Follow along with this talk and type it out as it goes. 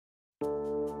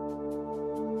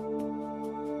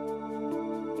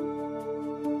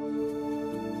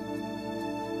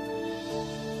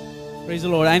Praise the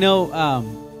Lord. I know,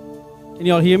 can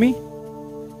you all hear me?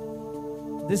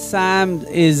 This psalm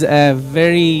is a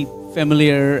very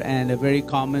familiar and a very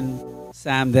common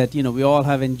psalm that, we all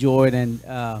have enjoyed and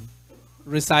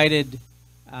recited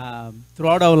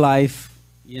throughout our life,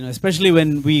 especially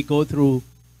when we go through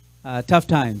tough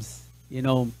times,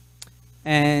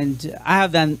 and I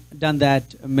have done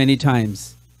that many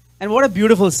times. And what a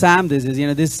beautiful psalm this is.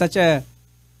 This is such a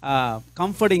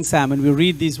comforting psalm. When we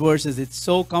read these verses, it's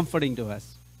so comforting to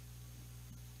us.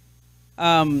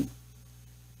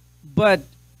 But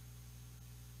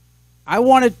I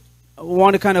want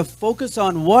to kind of focus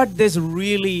on what this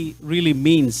really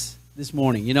means this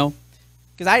morning,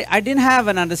 because I didn't have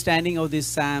an understanding of this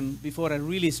psalm before I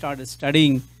really started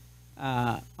studying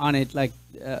on it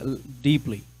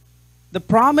deeply. The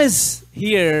promise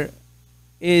here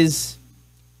is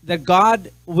that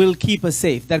God will keep us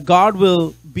safe, that God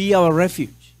will be our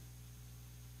refuge.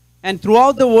 And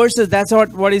throughout the verses, that's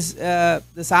what is the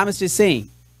psalmist is saying,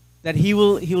 that he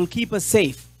will keep us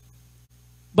safe.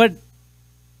 But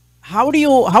how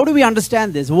do we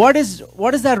understand this? What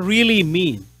does that really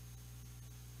mean?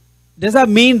 Does that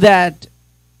mean that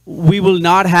we will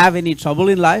not have any trouble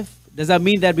in life? Does that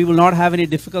mean that we will not have any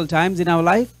difficult times in our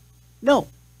life? No,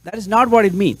 that is not what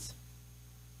it means.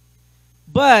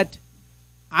 But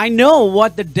I know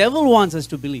what the devil wants us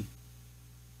to believe.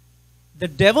 The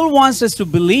devil wants us to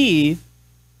believe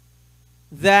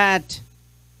that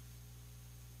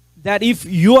if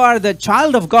you are the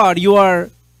child of God, you are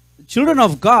children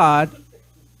of God,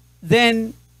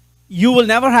 then you will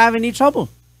never have any trouble.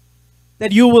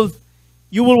 That you will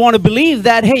want to believe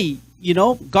that, hey,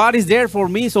 God is there for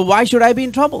me, so why should I be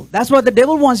in trouble? That's what the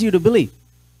devil wants you to believe.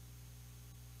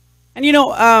 And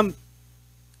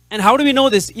and how do we know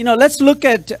this? Let's look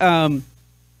at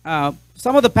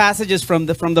some of the passages from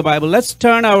the Bible. Let's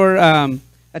turn our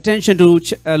attention to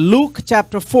Luke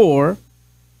chapter 4,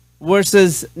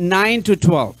 verses 9 to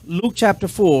 12. Luke chapter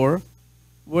 4,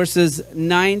 verses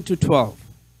 9 to 12.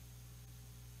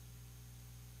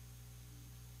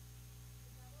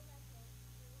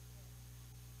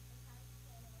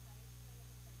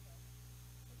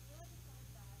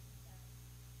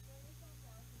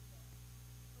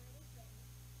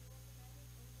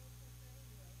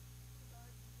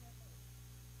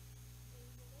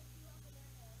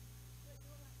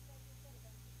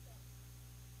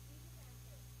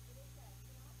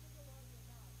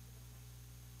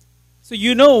 So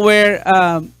you know where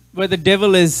the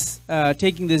devil is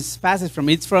taking this passage from.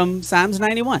 It's from Psalms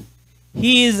 91.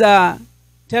 He is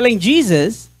telling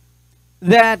Jesus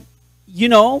that,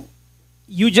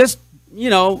 you just,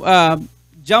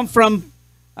 jump from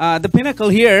the pinnacle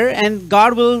here and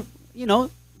God will,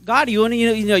 guard you, and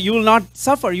you will not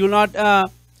suffer. You will not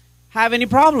have any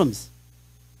problems.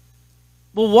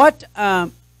 But what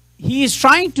he is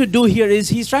trying to do here is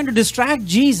he's trying to distract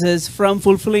Jesus from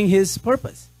fulfilling his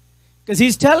purpose. Because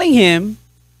he's telling him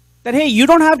that, hey, you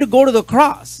don't have to go to the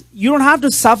cross. You don't have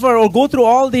to suffer or go through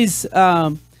all these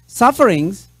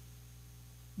sufferings.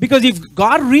 Because if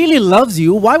God really loves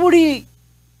you, why would he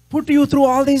put you through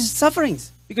all these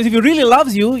sufferings? Because if he really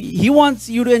loves you, he wants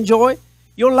you to enjoy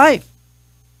your life.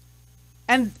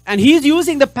 And he's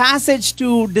using the passage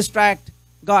to distract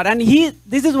God. And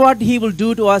this is what he will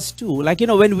do to us too.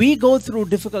 When we go through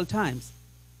difficult times,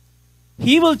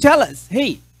 he will tell us,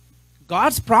 hey,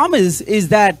 God's promise is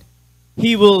that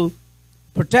he will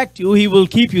protect you. He will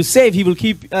keep you safe.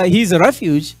 He's a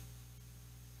refuge.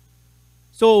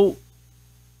 So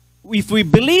if we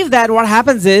believe that, what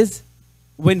happens is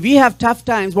when we have tough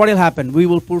times, what will happen? We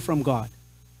will pull from God.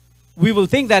 We will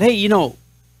think that, hey,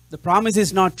 the promise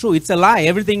is not true. It's a lie.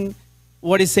 Everything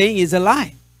what he's saying is a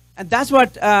lie. And that's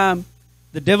what the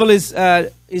devil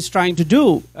is trying to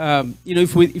do,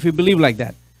 if we believe like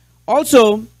that.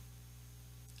 Also,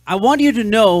 I want you to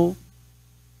know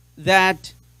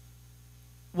that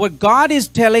what God is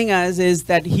telling us is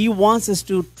that he wants us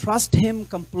to trust him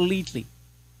completely.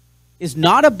 It's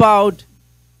not about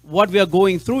what we are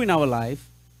going through in our life.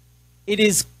 It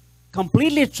is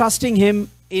completely trusting him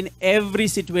in every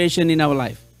situation in our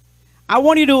life. I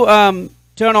want you to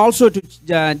turn also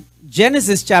to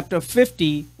Genesis chapter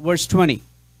 50, verse 20.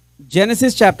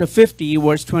 Genesis chapter 50,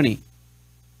 verse 20.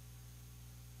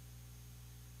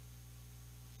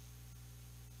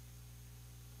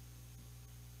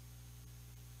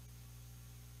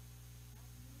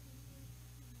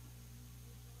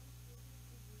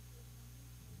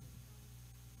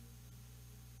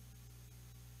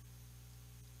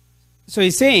 So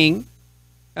he's saying,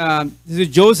 this is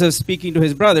Joseph speaking to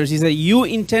his brothers. He said, you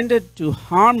intended to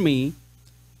harm me,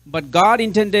 but God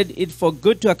intended it for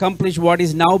good to accomplish what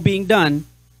is now being done,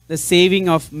 the saving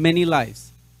of many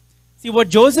lives. See, what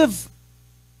Joseph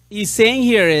is saying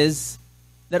here is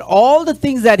that all the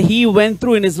things that he went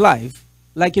through in his life,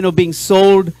 like, being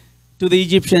sold to the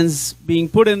Egyptians, being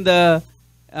put in the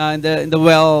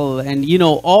well, and,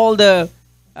 all the,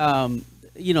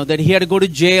 that he had to go to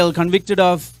jail, convicted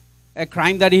of a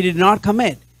crime that he did not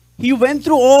commit. He went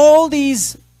through all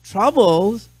these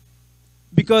troubles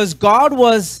because God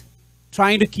was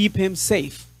trying to keep him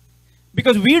safe.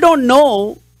 Because we don't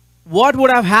know what would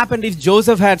have happened if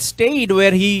Joseph had stayed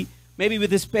where he, maybe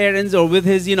with his parents or with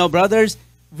his, brothers.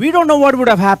 We don't know what would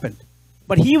have happened.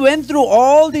 But he went through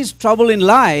all this trouble in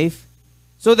life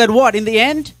so that what? In the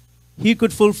end, he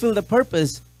could fulfill the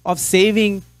purpose of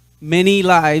saving many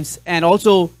lives and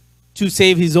also to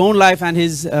save his own life and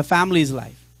his family's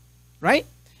life. Right?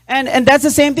 And that's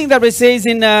the same thing that it says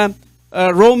in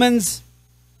Romans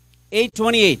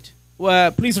 8:28.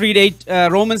 Please read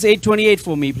Romans 8:28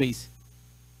 for me, please.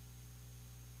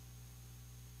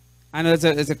 I know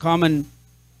it's a common.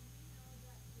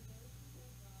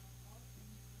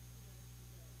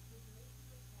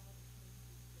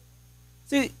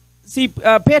 See,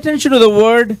 pay attention to the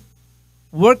word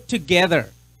work together.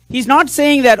 He's not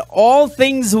saying that all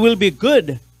things will be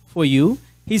good for you.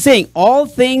 He's saying all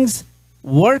things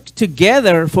work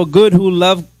together for good who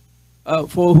love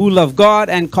God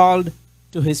and called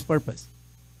to his purpose.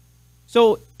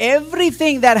 So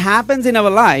everything that happens in our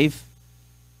life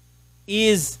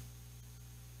is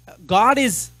God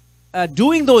is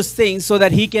doing those things so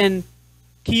that he can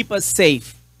keep us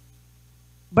safe.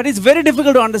 But it's very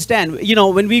difficult to understand.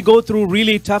 When we go through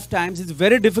really tough times, it's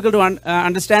very difficult to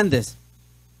understand this.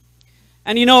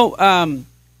 And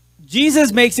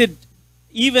Jesus makes it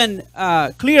even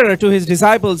clearer to his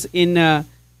disciples in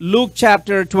Luke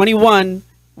chapter 21,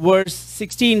 verse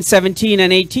 16, 17,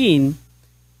 and 18.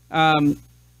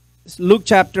 Luke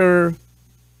chapter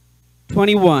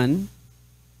 21.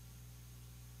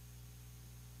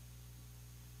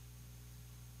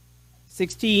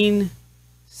 16,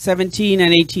 17,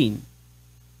 and 18.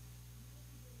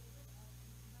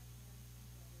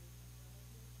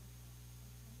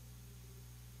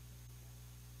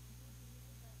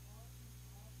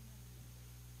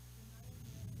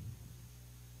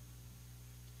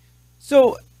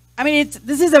 So,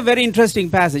 this is a very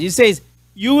interesting passage. It says,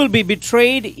 you will be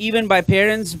betrayed even by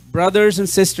parents, brothers and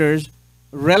sisters,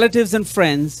 relatives and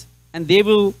friends, and they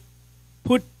will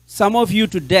put some of you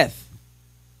to death.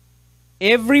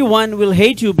 Everyone will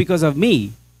hate you because of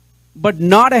me, but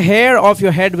not a hair of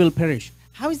your head will perish.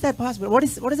 How is that possible? What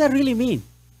does that really mean?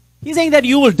 He's saying that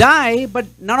you will die, but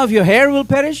none of your hair will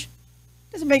perish?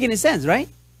 Doesn't make any sense, right?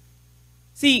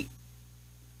 See,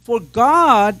 for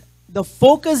God, the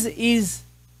focus is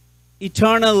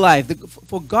eternal life.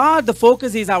 For God, the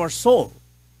focus is our soul.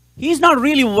 He's not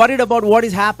really worried about what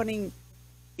is happening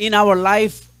in our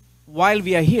life while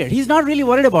we are here. He's not really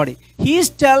worried about it. He's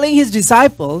telling his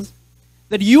disciples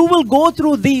that you will go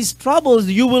through these troubles.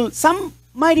 Some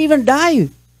might even die.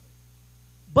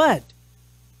 But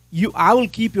I will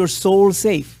keep your soul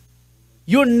safe.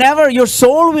 Your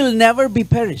soul will never be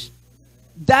perished.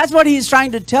 That's what he's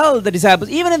trying to tell the disciples.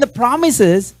 Even in the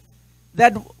promises,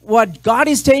 that what God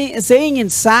is saying in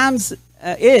Psalms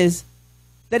is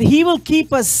that he will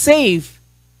keep us safe,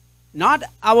 not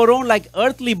our own like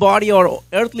earthly body or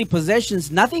earthly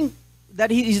possessions. Nothing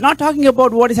that he's not talking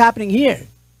about what is happening here.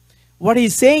 What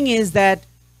he's saying is that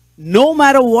no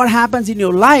matter what happens in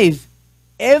your life,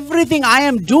 everything I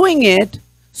am doing it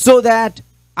so that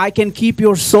I can keep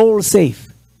your soul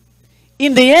safe.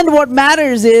 In the end, what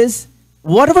matters is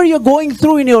whatever you're going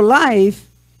through in your life,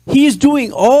 he is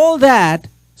doing all that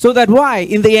so that why?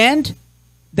 In the end,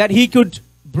 that he could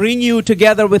bring you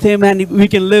together with him and we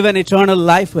can live an eternal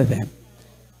life with him.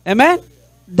 Amen?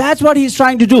 That's what he's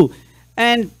trying to do.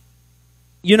 And,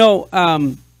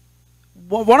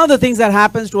 one of the things that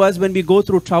happens to us when we go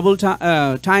through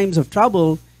times of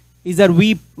trouble is that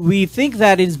we think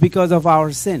that it is because of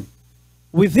our sin.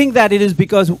 We think that it is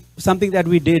because something that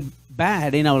we did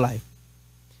bad in our life.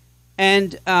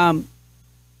 And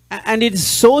it is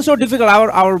so difficult.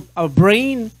 Our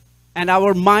brain and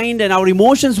our mind and our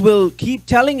emotions will keep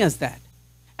telling us that.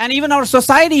 And even our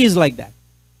society is like that.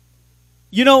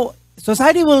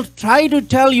 Society will try to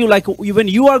tell you, like when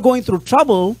you are going through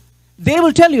trouble, they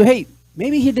will tell you, hey,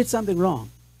 maybe he did something wrong.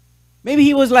 Maybe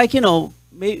he was like,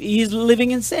 maybe he's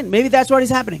living in sin. Maybe that's what is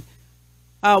happening.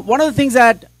 One of the things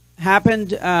that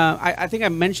happened, I think I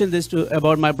mentioned this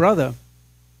about my brother.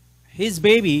 His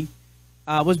baby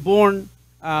was born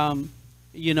not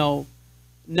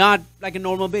like a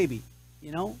normal baby,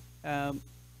 they're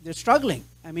struggling.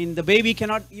 The baby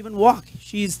cannot even walk.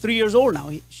 She's 3 years old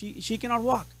now. She cannot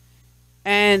walk.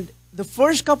 And the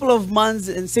first couple of months,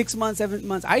 and 6 months, 7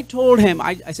 months, I told him,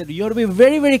 I said, you have to be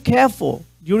very, very careful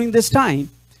during this time,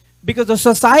 because the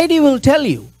society will tell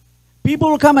you, people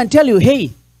will come and tell you,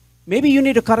 hey, maybe you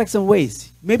need to correct some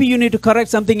ways. Maybe you need to correct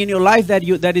something in your life that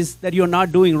you're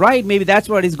not doing right. Maybe that's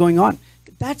what is going on.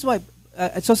 That's why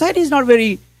society is not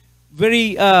very,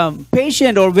 very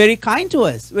patient or very kind to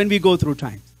us when we go through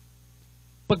times.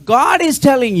 But God is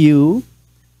telling you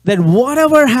that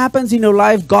whatever happens in your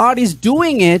life, God is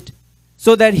doing it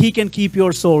so that He can keep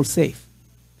your soul safe.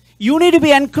 You need to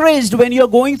be encouraged when you're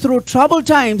going through troubled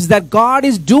times that God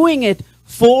is doing it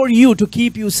for you to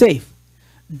keep you safe.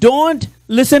 Don't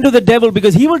listen to the devil,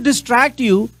 because he will distract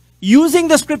you using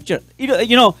the scripture.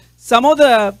 You know, some of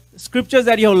the scriptures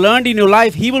that you have learned in your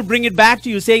life, he will bring it back to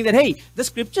you saying that, hey, the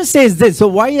scripture says this, so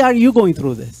why are you going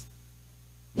through this?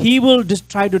 He will just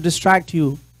try to distract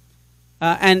you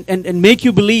and make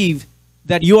you believe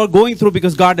that you are going through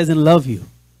because God doesn't love you.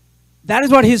 That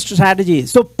is what his strategy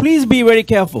is. So please be very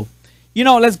careful. You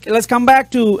know, let's come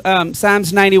back to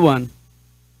Psalms 91.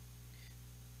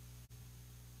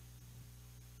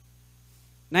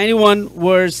 91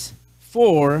 verse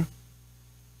 4.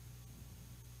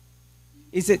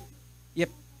 Is it? Yep.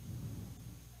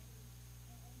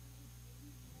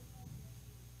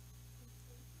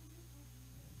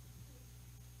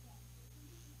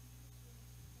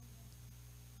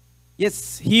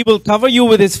 Yes, he will cover you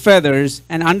with his feathers,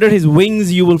 and under his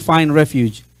wings you will find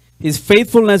refuge. His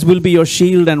faithfulness will be your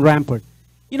shield and rampart.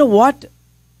 You know what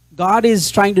God is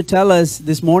trying to tell us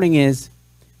this morning is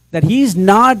that he's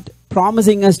not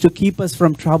promising us to keep us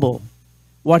from trouble.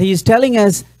 What he is telling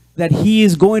us, that he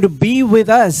is going to be with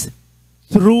us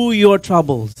through your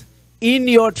troubles, in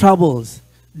your troubles.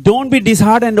 Don't be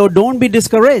disheartened or don't be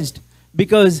discouraged,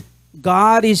 because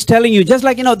God is telling you, just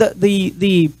like, you know,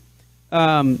 the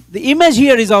image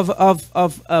here is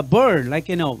of a bird, like,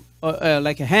 you know,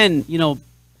 like a hen. You know,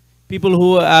 people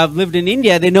who have lived in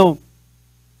India, they know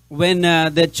when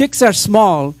the chicks are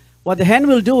small, what the hen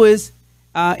will do is,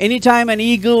 anytime an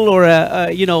eagle or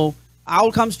a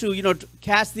owl comes to, you know, to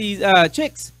catch these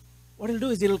chicks, what it'll do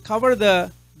is it'll cover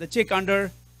the chick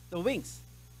under the wings.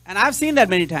 And I've seen that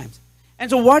many times. And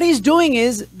so what he's doing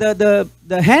is,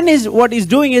 the hen is, what he's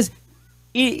doing is,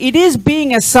 it is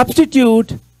being a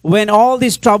substitute when all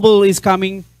this trouble is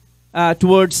coming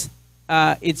towards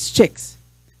its chicks.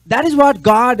 That is what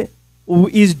God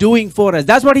is doing for us.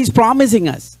 That's what he's promising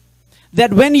us.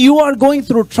 That when you are going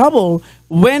through trouble,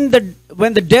 when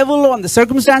the devil and the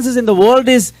circumstances in the world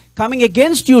is coming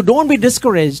against you, don't be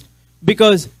discouraged,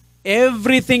 because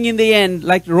everything in the end,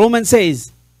 like Romans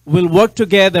says, will work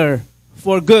together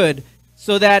for good,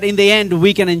 so that in the end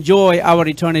we can enjoy our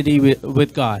eternity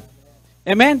with God.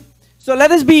 Amen? So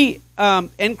let us be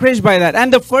encouraged by that.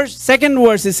 And the second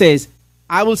verse, it says,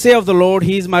 I will say of the Lord,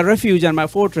 he is my refuge and my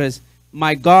fortress,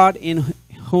 my God in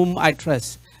whom I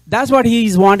trust. That's what he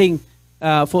is wanting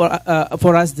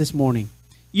for us this morning.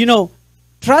 You know,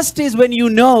 trust is when you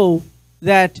know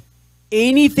that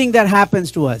anything that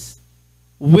happens to us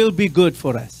will be good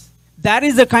for us. That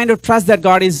is the kind of trust that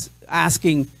God is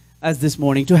asking us this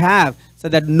morning to have, so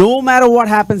that no matter what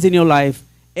happens in your life,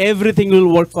 everything will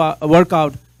work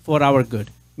out for our good.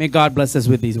 May God bless us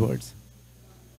with these words.